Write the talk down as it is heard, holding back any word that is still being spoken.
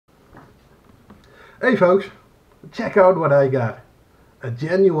Hey folks, check out what I got. A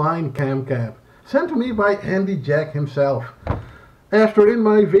genuine cam cap, sent to me by Andy Jack himself. After in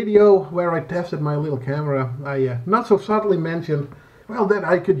my video where I tested my little camera, I not so subtly mentioned, well, that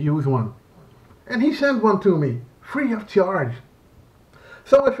I could use one. And he sent one to me, free of charge.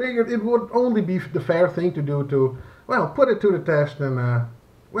 So I figured it would only be the fair thing to do to, well, put it to the test and,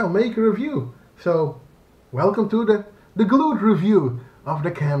 well, make a review. So, welcome to the Glute review of the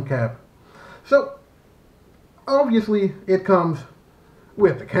cam cap. So, obviously it comes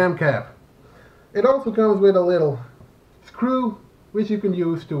with the cam cap. It also comes with a little screw which you can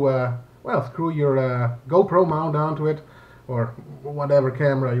use to, well, screw your GoPro mount onto it, or whatever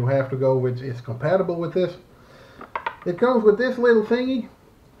camera you have to go which is compatible with this. It comes with this little thingy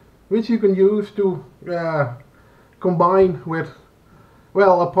which you can use to combine with,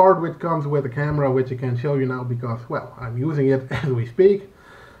 well, a part which comes with the camera, which I can show you now because, well, I'm using it as we speak.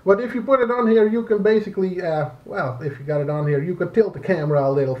 But if you put it on here, you can basically, well, if you got it on here, you can tilt the camera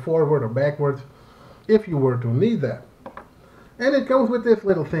a little forward or backwards if you were to need that. And it comes with this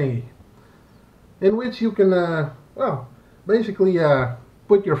little thingy in which you can, well, basically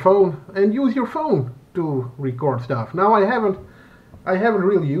put your phone and use your phone to record stuff. Now I haven't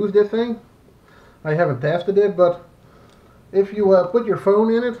really used this thing. I haven't tested it, but if you put your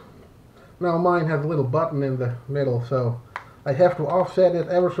phone in it, now mine has a little button in the middle, so I have to offset it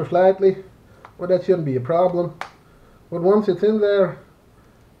ever so slightly, but that shouldn't be a problem. But once it's in there,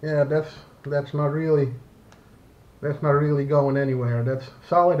 yeah, that's not really going anywhere. That's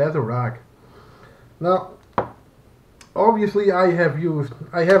solid as a rock. Now, obviously I haven't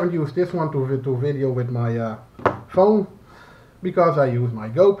used this one to video with my phone because I use my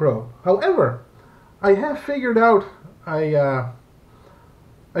GoPro. However, I have figured out a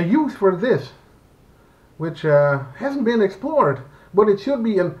use for this which hasn't been explored, but it should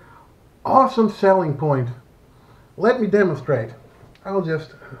be an awesome selling point. Let me demonstrate. I'll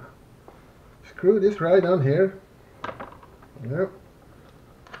just screw this right on here. Yep.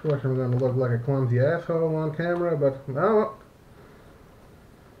 Of course I'm going to look like a clumsy asshole on camera, but no,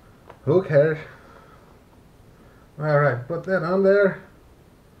 who cares? Alright, put that on there.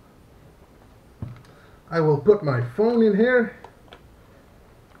 I will put my phone in here.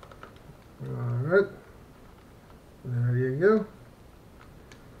 Alright. There you go.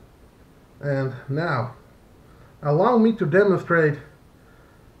 And now, allow me to demonstrate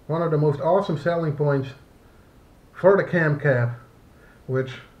one of the most awesome selling points for the cam cap,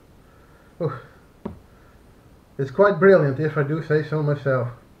 which is quite brilliant if I do say so myself.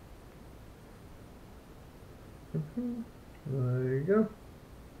 There you go.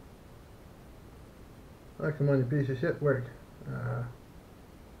 Oh, come on, you piece of shit, work.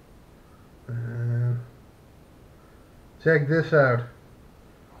 And check this out.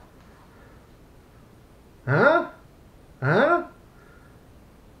 Huh?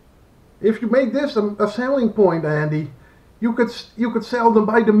 If you make this a selling point, Andy, you could sell them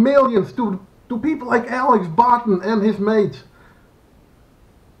by the millions to people like Alex Botten and his mates.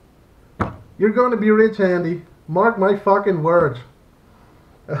 You're gonna be rich, Andy. Mark my fucking words.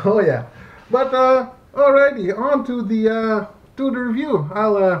 Oh yeah. But alrighty, on to the review.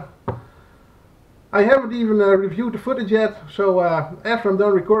 I haven't even reviewed the footage yet, so after I'm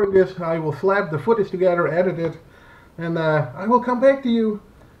done recording this, I will slap the footage together, edit it, and I will come back to you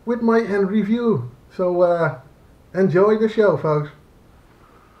with my end review. So enjoy the show, folks.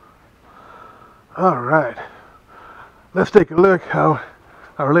 Alright, let's take a look how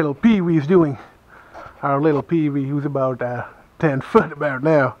our little Pee-wee's doing. Our little Pee-wee, who's about 10 foot about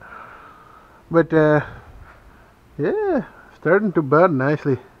now. But yeah, starting to bud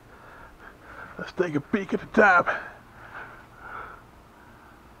nicely. Let's take a peek at the top.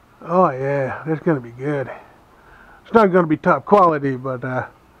 Oh yeah, that's gonna be good. It's not gonna be top quality, but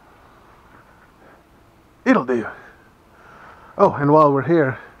it'll do. Oh, and while we're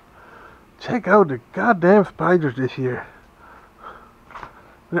here, check out the goddamn spiders this year.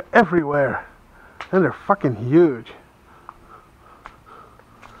 They're everywhere, and they're fucking huge.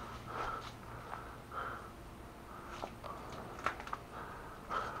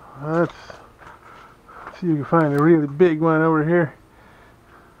 Let's see if you can find a really big one over here.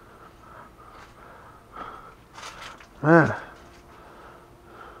 Man,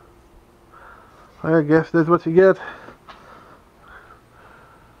 I guess that's what you get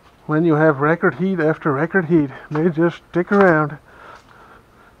when you have record heat after record heat. They just stick around.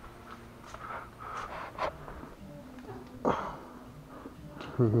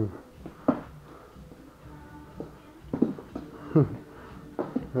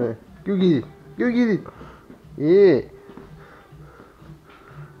 Hey, go get it. Go get it. Yeah.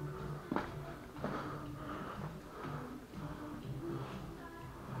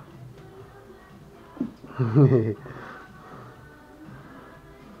 Go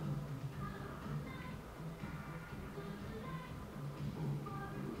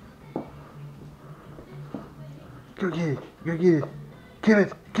get it, go get it. Kill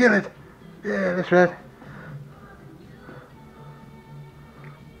it, kill it. Yeah, that's right.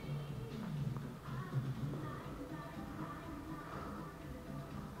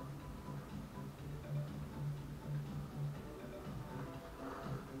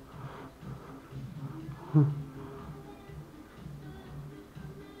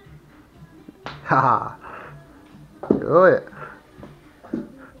 Haha. Oh yeah.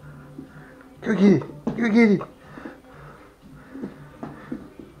 Go get it. Go get it.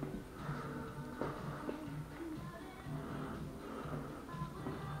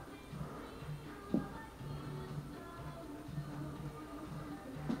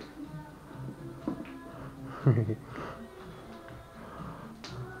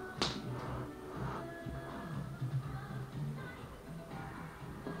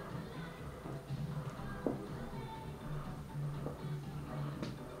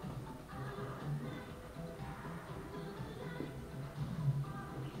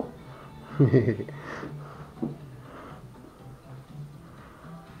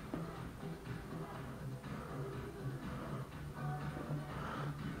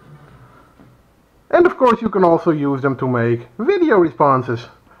 And of course you can also use them to make video responses,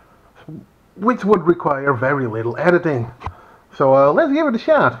 which would require very little editing. So let's give it a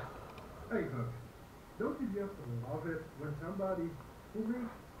shot. Hey folks, don't you just love it when somebody who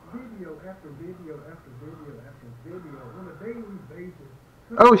makes video after video after video after video on a daily basis...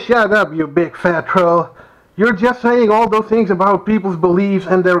 Oh, shut up, you big fat troll. You're just saying all those things about people's beliefs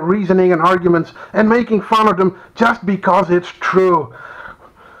and their reasoning and arguments and making fun of them just because it's true.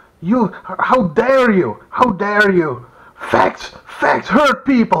 How dare you? How dare you? Facts hurt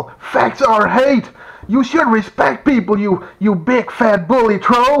people. Facts are hate. You should respect people, you big fat bully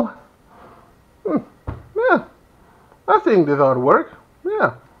troll. Yeah, I think this ought to work.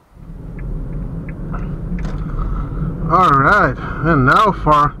 Yeah. Alright, and now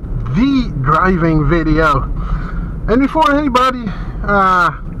for the driving video. And before anybody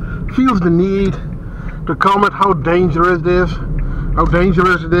feels the need to comment how dangerous it is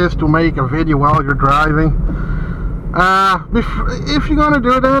to make a video while you're driving, if you're gonna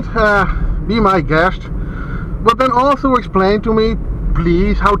do that, be my guest, but then also explain to me,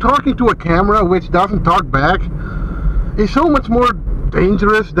 please, how talking to a camera which doesn't talk back is so much more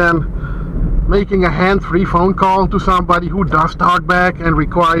dangerous than making a hand-free phone call to somebody who does talk back and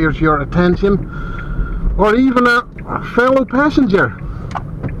requires your attention, or even a fellow passenger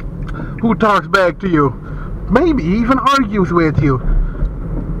who talks back to you, maybe even argues with you,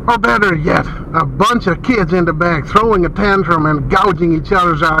 or better yet, a bunch of kids in the back throwing a tantrum and gouging each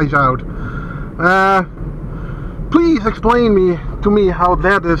other's eyes out. Please explain to me how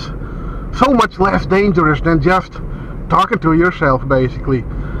that is so much less dangerous than just talking to yourself, basically.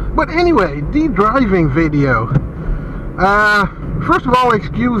 But anyway, the driving video. First of all,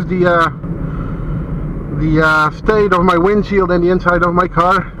 excuse the state of my windshield and the inside of my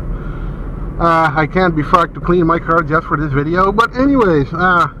car. I can't be fucked to clean my car just for this video. But anyways,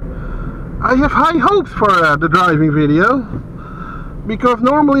 I have high hopes for the driving video, because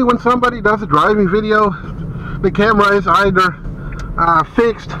normally when somebody does a driving video, the camera is either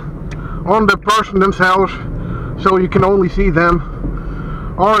fixed on the person themselves, so you can only see them,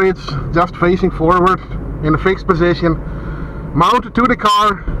 or it's just facing forward in a fixed position, mounted to the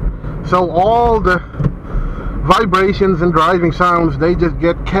car, so all the vibrations and driving sounds, they just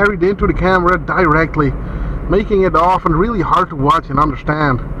get carried into the camera directly, making it often really hard to watch and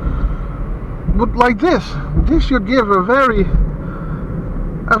understand. But like this should give a very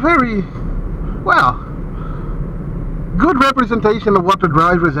well, good representation of what the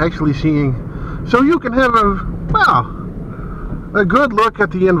driver is actually seeing, so you can have a good look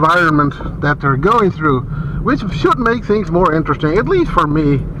at the environment that they're going through, which should make things more interesting, at least for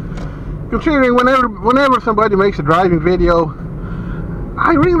me. Considering whenever somebody makes a driving video,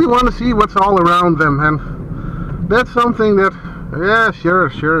 I really want to see what's all around them, and that's something that, yeah,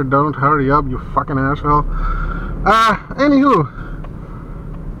 sure, don't hurry up, you fucking asshole. Anywho,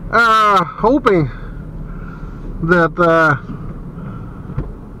 hoping that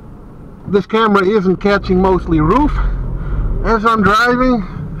this camera isn't catching mostly roof as I'm driving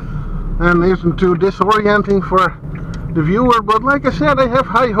and isn't too disorienting for the viewer, but like I said, I have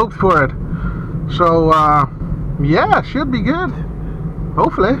high hopes for it. So yeah, should be good,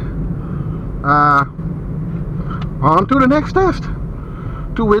 hopefully. On to the next test,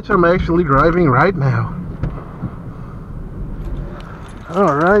 to which I'm actually driving right now.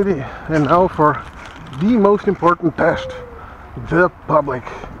 Alrighty, and now for the most important test. The public.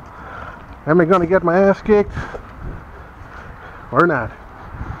 Am I gonna get my ass kicked or not?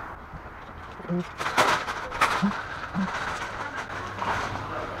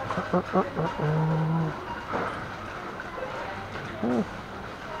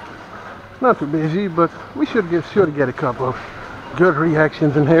 Not too busy, but we should get a couple of good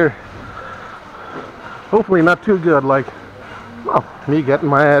reactions in here. Hopefully not too good, like, well, me getting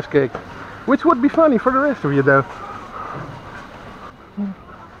my ass kicked, which would be funny for the rest of you though.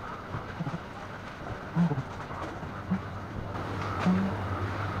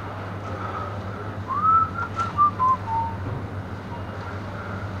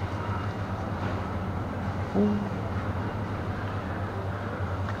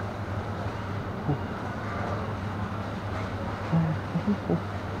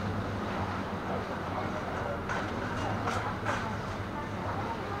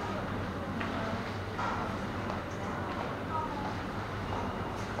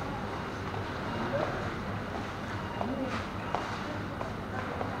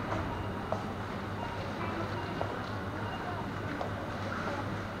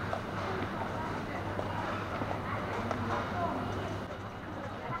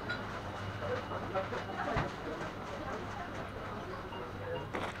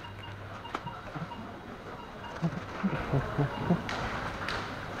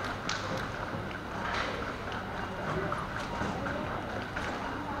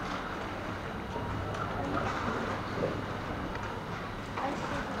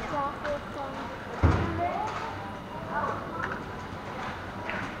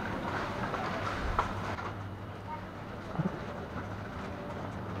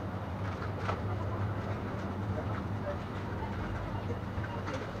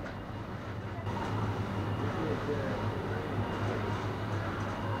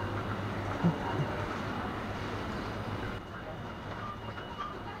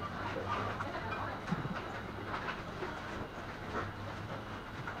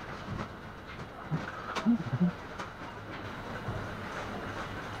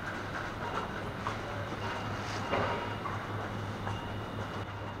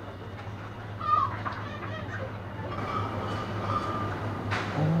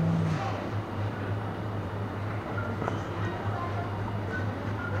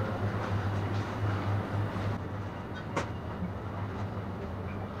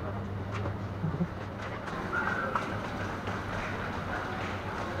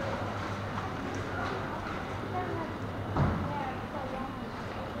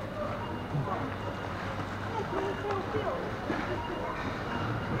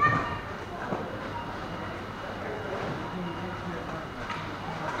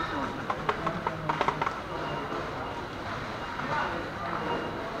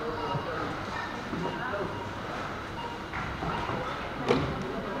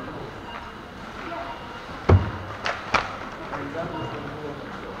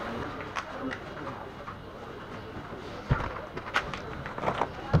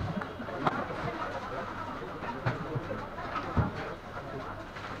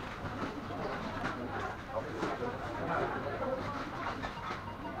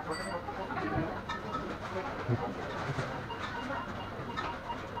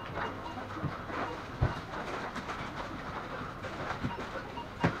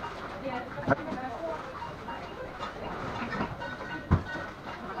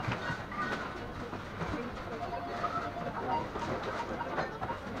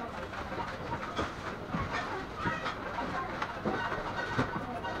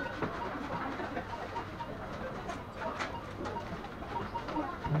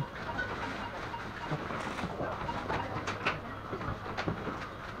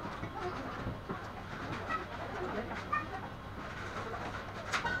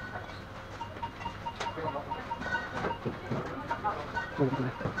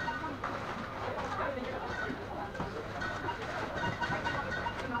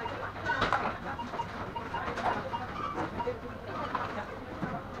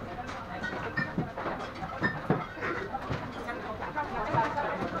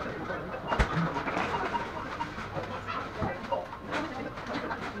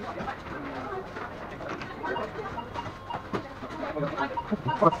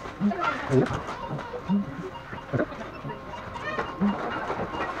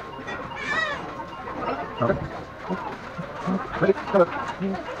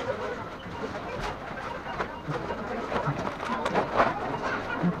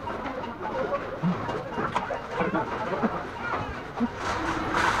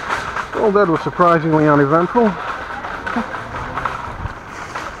 Well, that was surprisingly uneventful.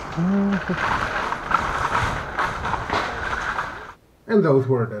 And those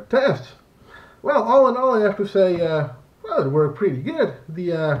were the tests. Well, all in all, I have to say, well, it worked pretty good.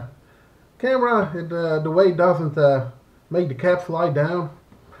 The camera, the weight doesn't make the cap slide down.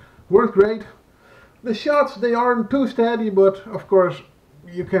 Worked great. The shots, they aren't too steady, but of course,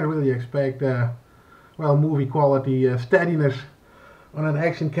 you can't really expect, well, movie quality steadiness on an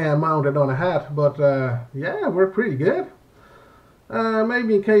action cam mounted on a hat. But yeah, it worked pretty good.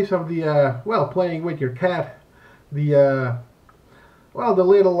 Maybe in case of the, well, playing with your cat, the, well, the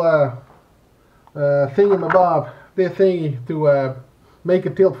little thingamabob, the thingy to make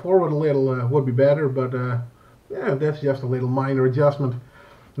it tilt forward a little would be better, but yeah, that's just a little minor adjustment.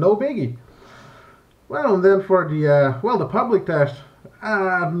 No biggie. Well, and then for the, well, the public test,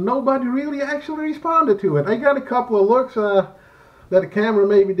 nobody really actually responded to it. I got a couple of looks that the camera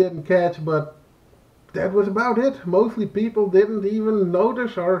maybe didn't catch, but that was about it. Mostly people didn't even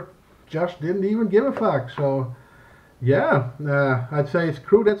notice or just didn't even give a fuck. So yeah, I'd say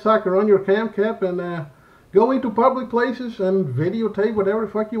screw that sucker on your cam cap and go into public places and videotape whatever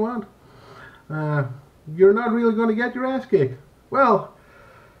the fuck you want. You're not really going to get your ass kicked. Well,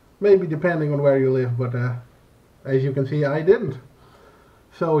 maybe depending on where you live, but as you can see, I didn't.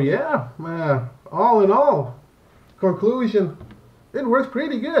 So yeah, all in all, conclusion, it works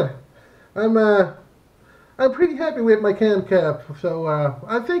pretty good. I'm pretty happy with my cam cap, so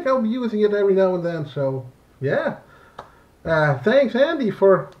I think I'll be using it every now and then. So yeah, thanks Andy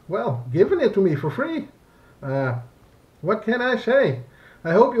for, well, giving it to me for free. What can I say?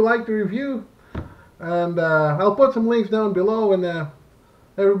 I hope you liked the review, and I'll put some links down below, and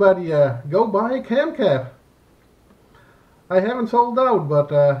everybody go buy a cam cap. I haven't sold out, but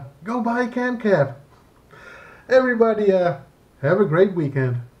go buy a cam cap. Everybody have a great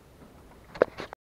weekend.